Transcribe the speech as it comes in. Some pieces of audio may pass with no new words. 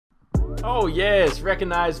Oh yes,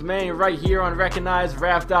 Recognize Maine right here on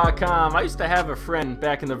RecognizeRap.com. I used to have a friend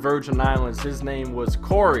back in the Virgin Islands. His name was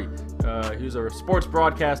Corey. He was a sports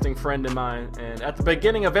broadcasting friend of mine, and at the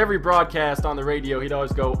beginning of every broadcast on the radio, he'd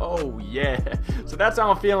always go, "Oh yeah." So that's how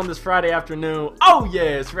I'm feeling this Friday afternoon. Oh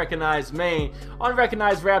yes, Recognize Maine on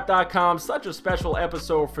RecognizeRap.com. Such a special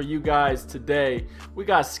episode for you guys today. We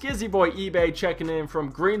got Skizzy Boy eBay checking in from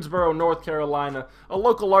Greensboro, North Carolina, a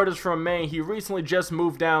local artist from Maine. He recently just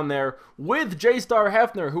moved down there with Jstar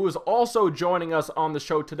Hefner, who is also joining us on the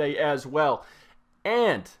show today as well.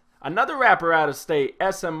 And another rapper out of state,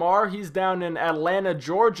 SMR, he's down in Atlanta,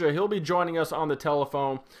 Georgia. He'll be joining us on the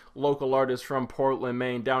telephone. Local artist from Portland,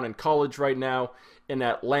 Maine, down in college right now in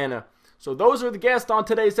Atlanta. So those are the guests on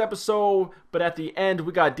today's episode, but at the end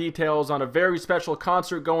we got details on a very special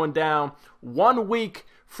concert going down 1 week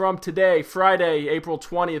from today, Friday, April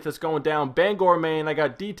 20th. It's going down, Bangor, Maine. I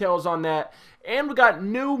got details on that. And we got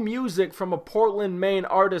new music from a Portland, Maine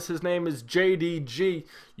artist. His name is JDG.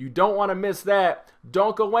 You don't want to miss that.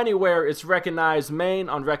 Don't go anywhere. It's Recognize Maine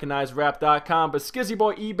on RecognizeRap.com. But Skizzy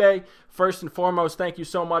Boy eBay, first and foremost, thank you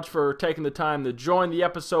so much for taking the time to join the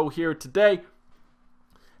episode here today.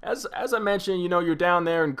 As I mentioned, you know, you're down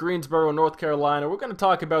there in Greensboro, North Carolina. We're going to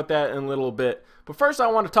talk about that in a little bit. But first, I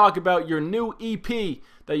want to talk about your new EP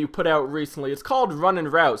that you put out recently. It's called Runnin'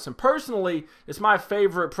 Routes. And personally, it's my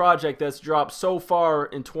favorite project that's dropped so far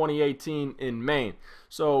in 2018 in Maine.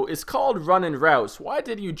 So it's called Runnin' Routes. Why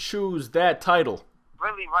did you choose that title?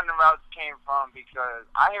 Really, Runnin' Routes came from because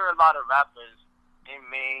I hear a lot of rappers in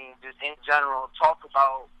Maine, just in general, talk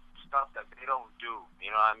about stuff that they don't do. You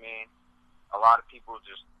know what I mean? A lot of people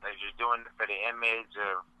they're just doing it for the image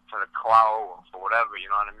or for the clout or for whatever, you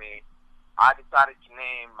know what I mean? I decided to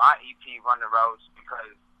name my EP Runnin' Routes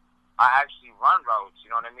because I actually run routes, you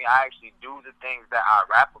know what I mean? I actually do the things that I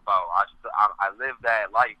rap about. I live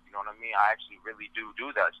that life, you know what I mean? I actually really do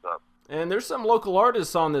that stuff. And there's some local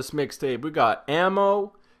artists on this mixtape. We got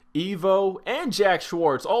Ammo, Evo, and Jack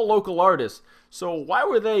Schwartz, all local artists. So why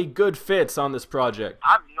were they good fits on this project?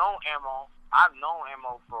 I've known Ammo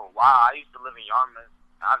for a while. I used to live in Yarmouth.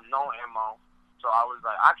 I've known Ammo. So I was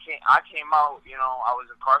like, I came out, you know, I was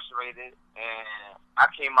incarcerated, and I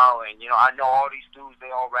came out, and, you know, I know all these dudes, they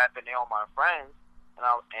all rapping, they all my friends, and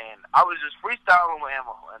I was just freestyling with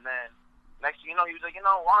Ammo, and then next thing you know, he was like, you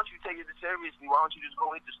know, why don't you take it seriously? Why don't you just go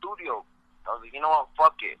hit the studio? I was like, you know what,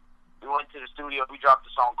 fuck it. We went to the studio, we dropped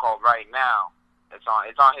a song called Right Now. It's on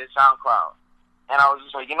his SoundCloud. And I was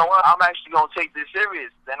just like, you know what, I'm actually going to take this serious.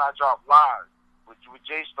 Then I dropped Live with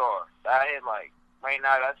Jstar. That hit, like, right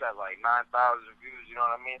now, that's at, like, 9,000 views, you know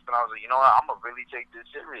what I mean? So I was like, you know what, I'm going to really take this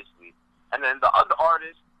seriously. And then the other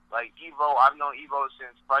artists, like Evo, I've known Evo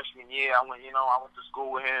since freshman year. I went to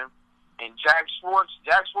school with him. And Jack Schwartz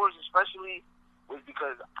especially, was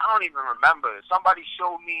because I don't even remember. Somebody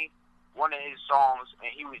showed me one of his songs,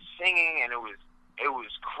 and he was singing, and it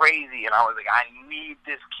was crazy. And I was like, I need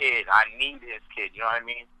this kid. You know what I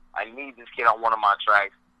mean? I need this kid on one of my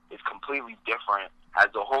tracks. It's completely different.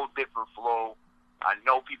 Has a whole different flow. I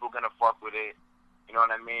know people gonna fuck with it. You know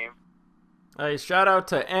what I mean? Hey, shout out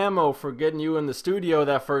to Ammo for getting you in the studio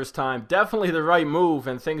that first time. Definitely the right move,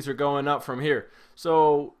 and things are going up from here.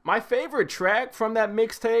 So my favorite track from that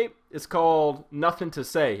mixtape is called Nothing to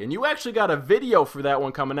Say. And you actually got a video for that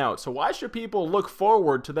one coming out. So why should people look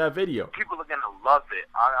forward to that video? People are gonna love it.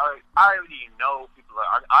 I already know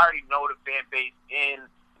I already know the fan base in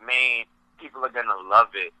Maine. People are gonna love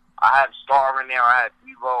it. I have Star in there. I have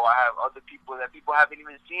Evo. I have other people that people haven't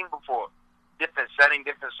even seen before. Different setting,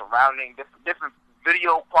 different surrounding, different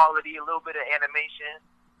video quality, a little bit of animation.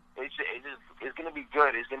 It's gonna be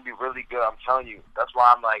good. It's gonna be really good. I'm telling you. That's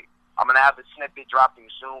why I'm like, I'm gonna have a snippet dropping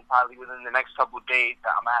soon, probably within the next couple of days.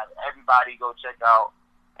 I'm gonna have everybody go check out,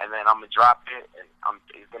 and then I'm gonna drop it, and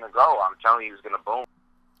it's gonna go. I'm telling you, it's gonna boom.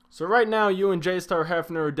 So right now, you and Jstar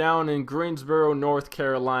Hefner are down in Greensboro, North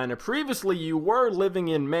Carolina. Previously, you were living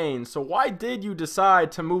in Maine. So why did you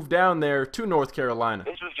decide to move down there to North Carolina?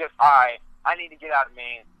 This was just, I need to get out of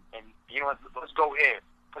Maine, and, you know, let's go here.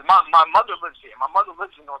 Because my mother lives here. My mother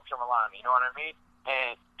lives in North Carolina, you know what I mean?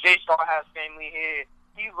 And Jstar has family here.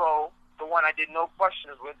 Evo, the one I did No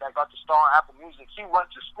Questions with, that got the star on Apple Music, he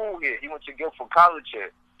went to school here. He went to Guilford College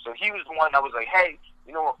here. So he was the one that was like, hey,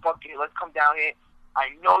 you know what, fuck it, let's come down here.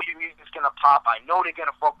 I know your music's gonna pop. I know they're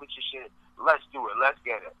gonna fuck with your shit. Let's do it. Let's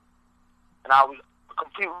get it. And I was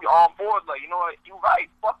completely on board. Like, you know what? You right.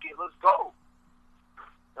 Fuck it. Let's go.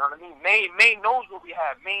 You know what I mean? Maine knows what we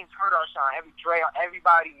have. Maine's heard our shine.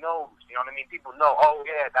 Everybody knows. You know what I mean? People know. Oh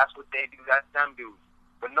yeah, that's what they do. That's them dudes.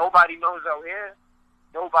 But nobody knows out here.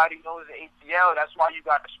 Nobody knows the ATL. That's why you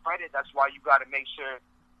gotta spread it. That's why you gotta make sure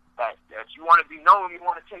that you want to be known, you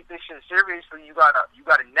want to take this shit seriously, you gotta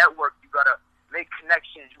network, you gotta make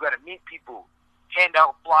connections, you gotta meet people, hand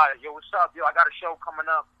out flyers. Yo, what's up? Yo, I got a show coming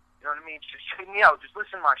up. You know what I mean? Just check me out. Just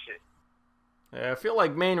listen to my shit. Yeah, I feel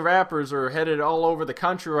like Maine rappers are headed all over the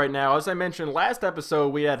country right now. As I mentioned last episode,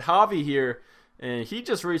 we had Javi here, and he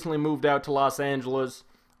just recently moved out to Los Angeles.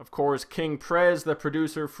 Of course, King Prez, the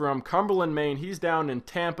producer from Cumberland, Maine, he's down in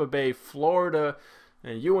Tampa Bay, Florida.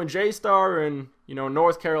 And you and Jstar are in,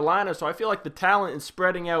 North Carolina. So I feel like the talent is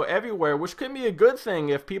spreading out everywhere, which could be a good thing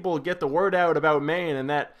if people get the word out about Maine, and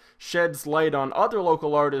that sheds light on other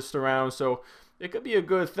local artists around. So it could be a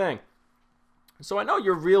good thing. So I know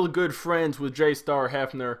you're real good friends with JstarHefner,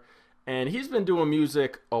 Hefner, and he's been doing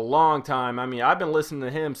music a long time. I mean, I've been listening to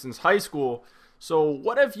him since high school. So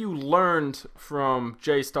what have you learned from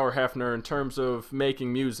JstarHefner Hefner in terms of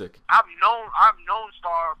making music? I've known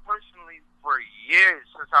Star personally for years,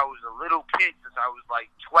 since I was a little kid, since I was like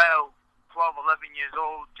 11 years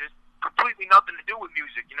old, just completely nothing to do with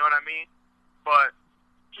music, you know what I mean? But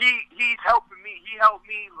he's helping me. He helped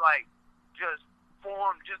me like just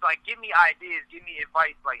give me ideas, give me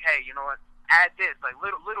advice, like, hey, you know what, add this, like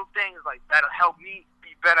little things like that'll help me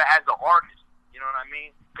be better as an artist, you know what I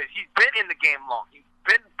mean? Because he's been in the game long. He's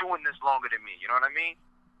been doing this longer than me, you know what I mean?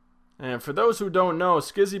 And for those who don't know,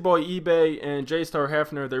 Skizzy Boy eBay and JstarHefner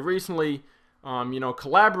Hefner, they recently,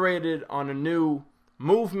 collaborated on a new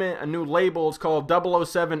movement, a new label. It's called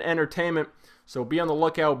 007 Entertainment. So be on the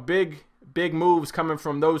lookout. Big moves coming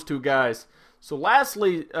from those two guys. So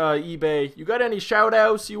lastly, eBay, you got any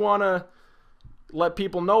shout-outs you want to let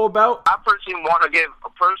people know about? I personally want to give a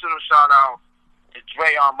personal shout-out to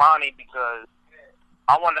Dre Armani, because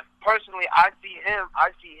I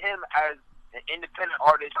see him as an independent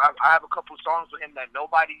artist. I have a couple songs with him that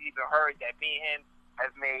nobody's even heard, that me and him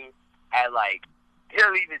have made at, like,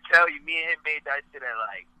 he'll even tell you, me and him made that shit at,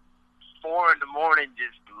 like, 4 in the morning,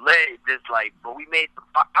 just lit, just like, but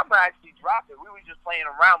I'm gonna actually drop it. We were just playing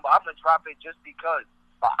around, but I'm gonna drop it just because.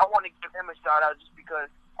 But I want to give him a shout out just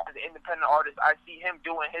because, as an independent artist, I see him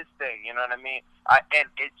doing his thing. You know what I mean?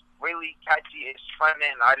 And it's really catchy. It's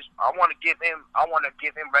trending. I want to give him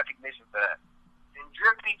recognition for that. And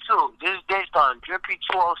Drippy too. This is Jstar, Drippy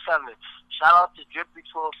 207. Shout out to Drippy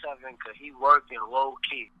 207 because he working low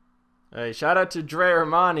key. Hey, shout out to Dre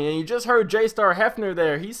Armani. And you just heard JstarHefner Hefner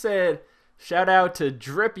there. He said shout out to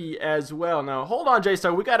Drippy as well. Now, hold on,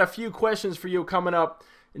 Jstar. We got a few questions for you coming up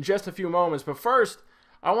in just a few moments. But first,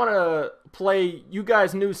 I want to play you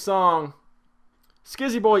guys' new song,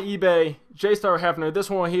 Skizzy Boy eBay, JstarHefner Hefner. This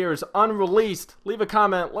one here is unreleased. Leave a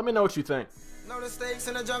comment. Let me know what you think. Know the stakes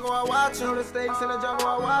in the jungle, I watch him.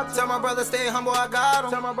 Tell my brother stay humble, I got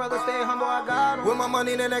him. With my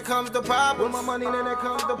money, then there comes the problem.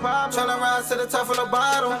 Tryna rise to the top of the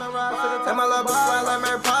bottom. And my love is fly like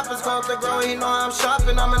Mary Poppins. Go up the grow, he know I'm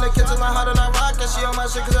shopping. I'm in the kitchen like how did I rock it. She on my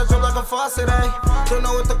shit cause I drip like a faucet, Don't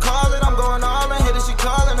know what to call it, I'm going all in. Hit it, she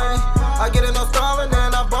calling, I get enough stalling,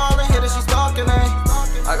 then I ballin'. Hit it, she stalking,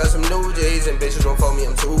 I got some new J's and bitches don't fuck me,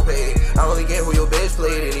 I'm too paid. I only get who your bitch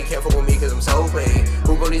played, and he can't fuck with me cause I'm so paid.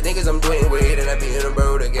 Who gon' these niggas I'm doing weight, and I be in a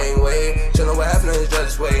bird, a gangway. Chillin' what happened is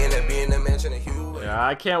just way, and I be in the mansion of Hugh. Yeah,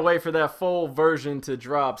 I can't wait for that full version to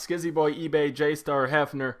drop. Skizzy Boy eBay, JstarHefner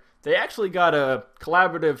Hefner. They actually got a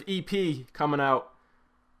collaborative EP coming out.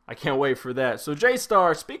 I can't wait for that. So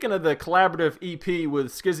Jstar, speaking of the collaborative EP with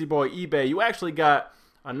Skizzy Boy eBay, you actually got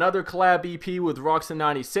another collab EP with Roxanne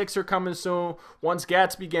 96er coming soon. Once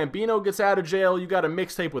Gatsby Gambino gets out of jail, you got a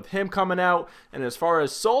mixtape with him coming out. And as far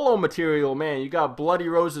as solo material, man, you got Bloody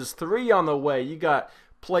Roses 3 on the way. You got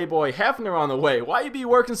Playboy Hefner on the way. Why you be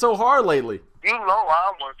working so hard lately? You know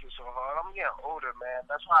why I'm working so hard. I'm getting older, man.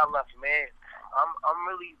 That's why I left Maine. I'm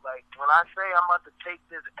really, like, when I say I'm about to take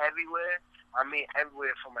this everywhere, I mean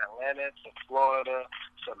everywhere from Atlanta to Florida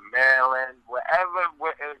to Maryland, wherever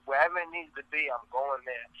it needs to be, I'm going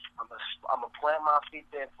there. I'm gonna plant my feet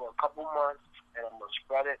there for a couple months, and I'm gonna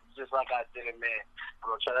spread it just like I did in Maine.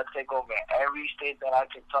 I'm gonna try to take over every state that I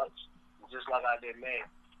can touch, just like I did in Maine.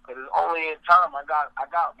 Cause it's only in time. I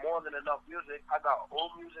got more than enough music. I got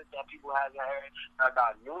old music that people haven't heard. I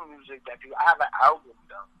got new music that people. I have an album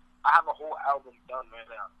done. I have a whole album done right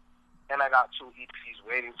now, and I got 2 EPs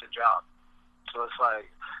waiting to drop. So it's like,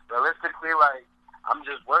 realistically, like, I'm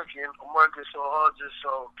just working. I'm working so hard just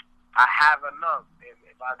so I have enough. And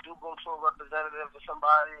if I do go to a representative or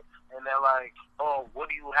somebody, and they're like, oh, what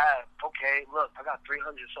do you have? Okay, look, I got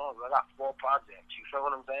 300 songs. I got 4 projects. You feel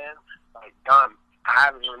what I'm saying? Like, done. I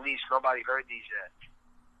haven't released. Nobody heard these yet.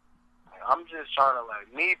 Like, I'm just trying to, like,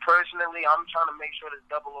 me personally, I'm trying to make sure this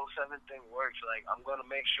 007 thing works. Like, I'm going to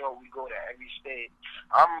make sure we go to every state.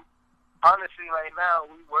 Honestly, right now,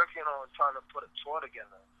 we're working on trying to put a tour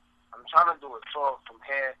together. I'm trying to do a tour from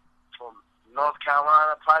North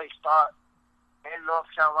Carolina, probably start in North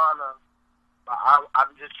Carolina. But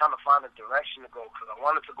I'm just trying to find a direction to go because I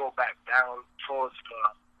wanted to go back down towards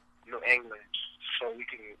New England so we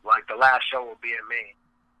can, like, the last show will be in Maine.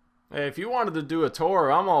 Hey, if you wanted to do a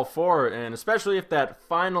tour, I'm all for it, and especially if that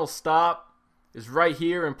final stop is right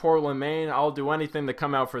here in Portland, Maine, I'll do anything to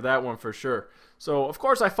come out for that one for sure. So, of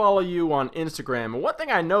course, I follow you on Instagram, and one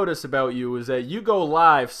thing I notice about you is that you go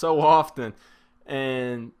live so often,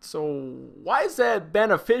 and so why is that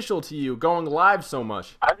beneficial to you, going live so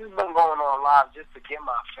much? I just been going on live just to get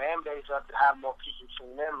my fan base up, to have more people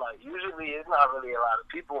tune in. Like, usually it's not really a lot of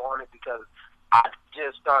people on it because I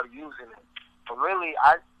just started using it. But really,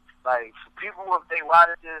 for people, if they watch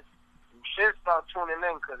this, you should start tuning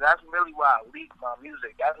in because that's really why I leak my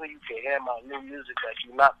music. That's where you can hear my new music that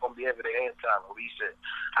you're not going to be able to hear until I release it.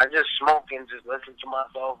 I just smoke and just listen to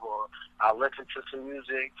myself, or I listen to some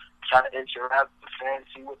music, try to interact with the fans,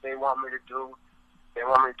 see what they want me to do. They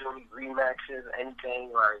want me to do any remixes,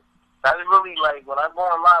 anything. Like, that's really, like, when I go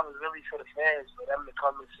on live, it's really for the fans, for them to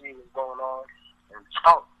come and see what's going on and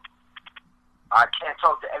talk. I can't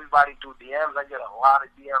talk to everybody through DMs. I get a lot of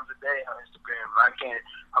DMs a day on Instagram.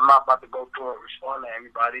 I'm not about to go through and respond to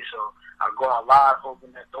everybody, so I go on live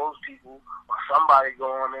hoping that those people or somebody go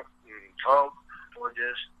on it and talk or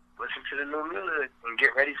just listen to the new music and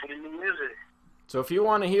get ready for the new music. So if you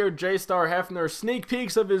want to hear Jstar Hefner sneak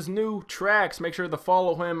peeks of his new tracks, make sure to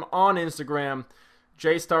follow him on Instagram,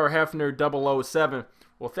 JstarHefner 007.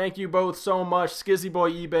 Well, thank you both so much, Skizzy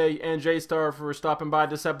Boy eBay and Jstar, for stopping by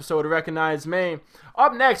this episode of Recognize Maine.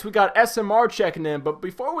 Up next, we got SMR checking in, but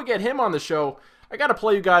before we get him on the show, I gotta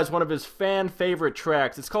play you guys one of his fan favorite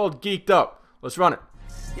tracks. It's called Geeked Up. Let's run it.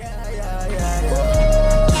 Yeah.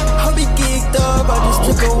 I'll be geeked up, I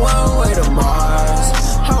just took a one-way to Mars.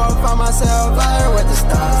 How I found myself out here with the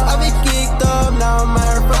stars. I'll be geeked up, now I'm out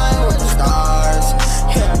here flying with the stars.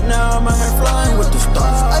 Yeah, now I'm out here flying with the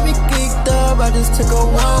stars. I'll be geeked up, I just took a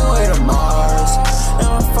one-way to Mars.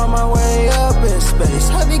 Now I found my way up in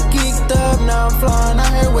space. I'll be geeked up, now I'm flying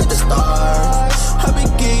out here with the stars. I'll be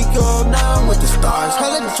geeked up, now I'm with the stars.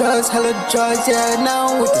 Hella drugs, yeah, now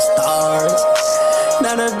I'm with the stars.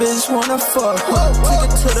 Now that bitch wanna fuck, take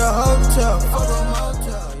it to the hotel, fuck a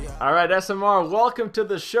motel, yeah. Alright, SMR, welcome to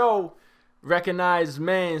the show, Recognize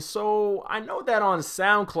Maine. So, I know that on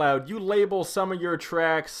SoundCloud, you label some of your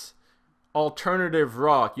tracks alternative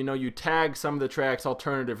rock. You know, you tag some of the tracks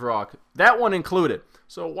alternative rock. That one included.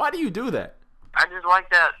 So, why do you do that? I just like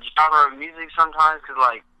that genre of music sometimes because,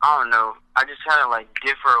 like, I don't know, I just kind of, like,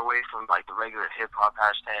 differ away from, like, the regular hip-hop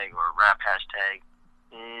hashtag or rap hashtag.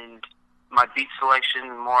 And my beat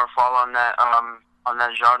selection more fall on that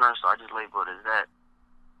genre, so I just label it as that.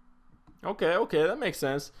 Okay, that makes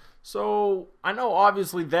sense. So, I know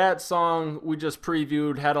obviously that song we just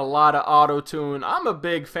previewed had a lot of auto-tune. I'm a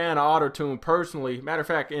big fan of auto-tune personally. Matter of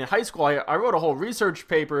fact, in high school, I wrote a whole research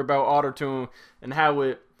paper about auto-tune and how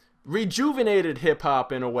it rejuvenated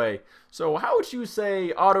hip-hop in a way. So, how would you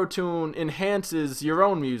say auto-tune enhances your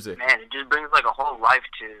own music? Man, it just brings like a whole life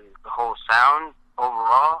to the whole sound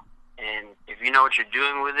overall. And if you know what you're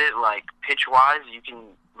doing with it, like pitch-wise, you can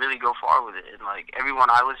really go far with it. And like everyone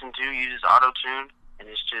I listen to uses auto-tune, and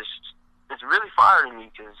it's really fire to me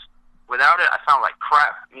because without it, I sound like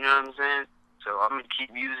crap. You know what I'm saying? So I'm gonna keep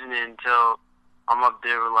using it until I'm up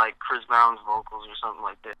there with like Chris Brown's vocals or something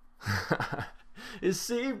like that. It's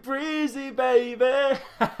sea breezy, baby.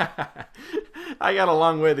 I got a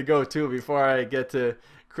long way to go too before I get to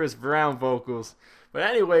Chris Brown vocals. But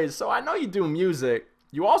anyways, so I know you do music.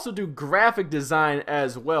 You also do graphic design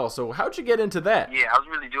as well. So how'd you get into that? Yeah, I was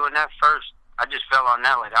really doing that first. I just fell on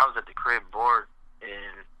that. Like, I was at the crib bored,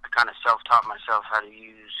 and I kind of self-taught myself how to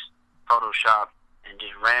use Photoshop and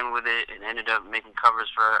just ran with it and ended up making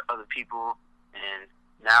covers for other people. And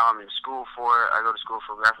now I'm in school for it. I go to school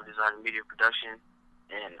for graphic design and media production.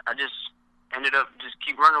 And I just ended up just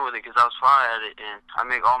keep running with it because I was fine at it. And I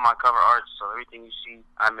make all my cover arts, so everything you see,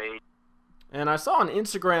 I made. And I saw on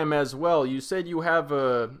Instagram as well, you said you have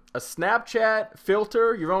a Snapchat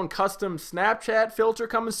filter, your own custom Snapchat filter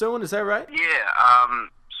coming soon. Is that right? Yeah.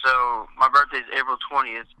 So my birthday's April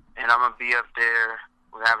 20th, and I'm going to be up there.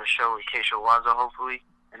 We're going to have a show with Keisha Wazo, hopefully.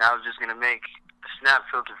 And I was just going to make a Snap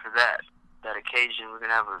filter for that occasion. We're going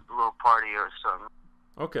to have a little party or something.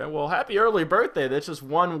 Okay, well, happy early birthday. That's just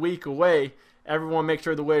 1 week away. Everyone make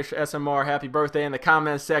sure to wish SMR happy birthday in the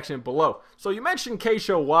comments section below. So you mentioned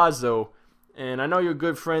Keisha Wazo, and I know you're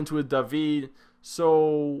good friends with David.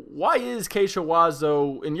 So why is Keisha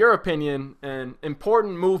Wazo, in your opinion, an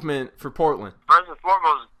important movement for Portland? First and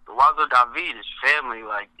foremost, Wazo David is family.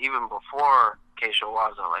 Like, even before Keisha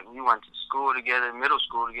Wazo, like, we went to school together, middle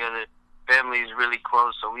school together. Family is really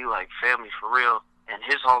close, so we like family for real. And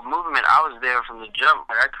his whole movement, I was there from the jump.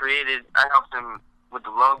 Like, I helped him with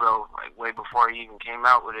the logo, like, way before he even came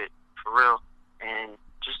out with it, for real. And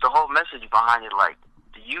just the whole message behind it, like,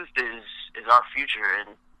 the youth is our future,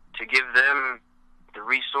 and to give them the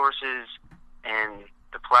resources and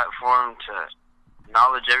the platform to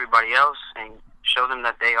knowledge everybody else and show them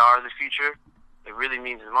that they are the future, it really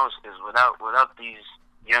means the most, because without these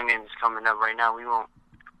youngins coming up right now, we won't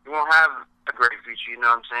have a great future, you know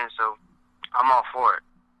what I'm saying? So I'm all for it.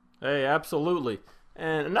 Hey, absolutely.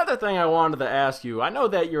 And another thing I wanted to ask you, I know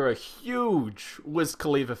that you're a huge Wiz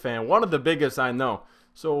Khalifa fan, one of the biggest I know.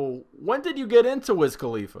 So when did you get into Wiz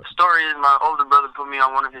Khalifa? The story is my older brother put me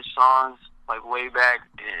on one of his songs, like, way back,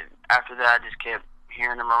 and after that I just kept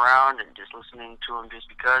hearing him around and just listening to him just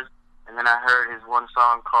because. And then I heard his one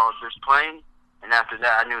song called Just Plain, and after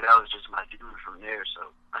that I knew that was just my dude from there, so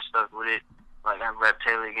I stuck with it. Like, I rep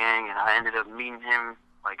Taylor Gang, and I ended up meeting him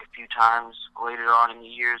like a few times later on in the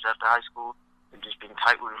years after high school, and just been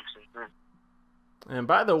tight with him since then. And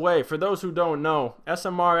by the way, for those who don't know,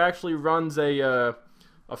 SMR actually runs a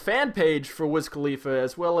fan page for Wiz Khalifa,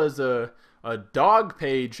 as well as a dog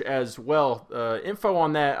page as well. Info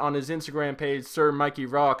on that on his Instagram page, Sir Mikey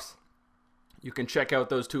Rocks. You can check out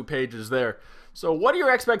those two pages there. So what are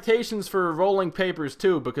your expectations for Rolling Papers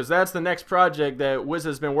 2? Because that's the next project that Wiz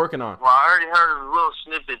has been working on. Well, I already heard of little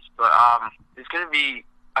snippets, but it's going to be,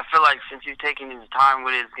 I feel like since he's taking his time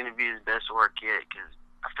with it, it's going to be his best work yet, because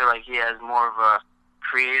I feel like he has more of a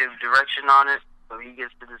creative direction on it, so he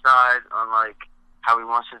gets to decide on, like, how he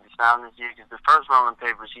wants it to sound this year, because the first Rolling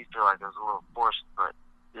Papers, he feel like it was a little forced, but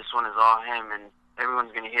this one is all him, and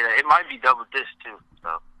everyone's going to hear that. It might be double disc, too,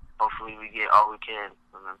 so hopefully we get all we can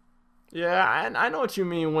from him. Yeah, I know what you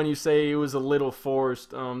mean when you say it was a little forced.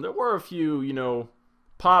 There were a few,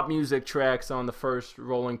 pop music tracks on the first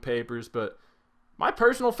Rolling Papers, but my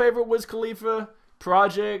personal favorite Wiz Khalifa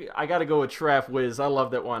project, I got to go with Trap Wiz. I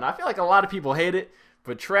love that one. I feel like a lot of people hate it,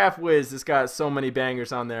 but Trap Wiz has got so many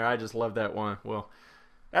bangers on there. I just love that one. Well,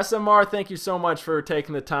 SMR, thank you so much for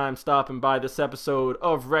taking the time stopping by this episode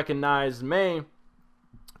of Recognize Maine.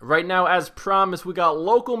 Right now, as promised, we got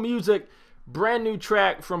local music. Brand new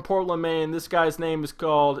track from Portland, Maine. This guy's name is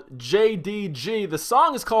called JDG. The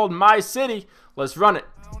song is called My City. Let's run it.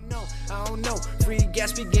 I don't know, free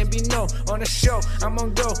gas begin be no on the show, I'm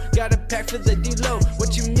on go, got a pack for the D-Lo,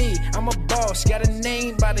 what you need, I'm a boss, got a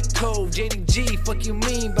name by the code, JDG, fuck you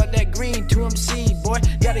mean, by that green 2MC, boy,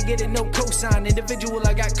 gotta get it, no cosign, individual,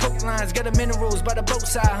 I got coke lines, got the minerals by the boat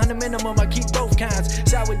side, 100 minimum, I keep both kinds,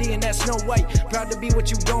 sour D and that Snow White, proud to be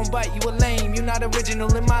what you gon' bite, you a lame, you not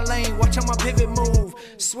original in my lane, watch how my pivot move,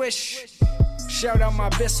 swish. Shout out my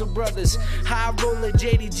Bissell brothers. High roller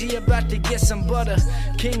JDG about to get some butter.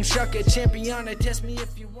 King Shucker champion. Test me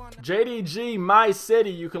if you want. JDG My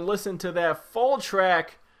City. You can listen to that full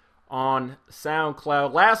track on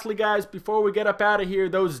SoundCloud. Lastly, guys, before we get up out of here,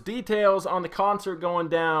 those details on the concert going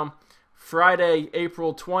down Friday,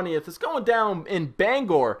 April 20th. It's going down in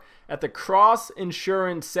Bangor at the Cross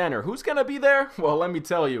Insurance Center. Who's going to be there? Well, let me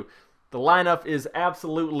tell you. The lineup is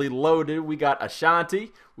absolutely loaded. We got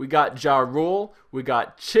Ashanti, we got Ja Rule, we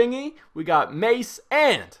got Chingy, we got Mace,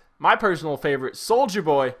 and my personal favorite, Soulja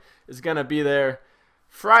Boy, is going to be there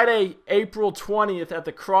Friday, April 20th at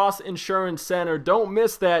the Cross Insurance Center. Don't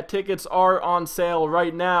miss that. Tickets are on sale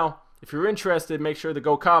right now. If you're interested, make sure to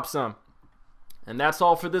go cop some. And that's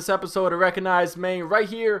all for this episode of Recognize Maine right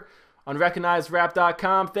here on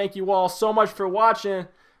RecognizeRap.com. Thank you all so much for watching.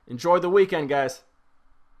 Enjoy the weekend, guys.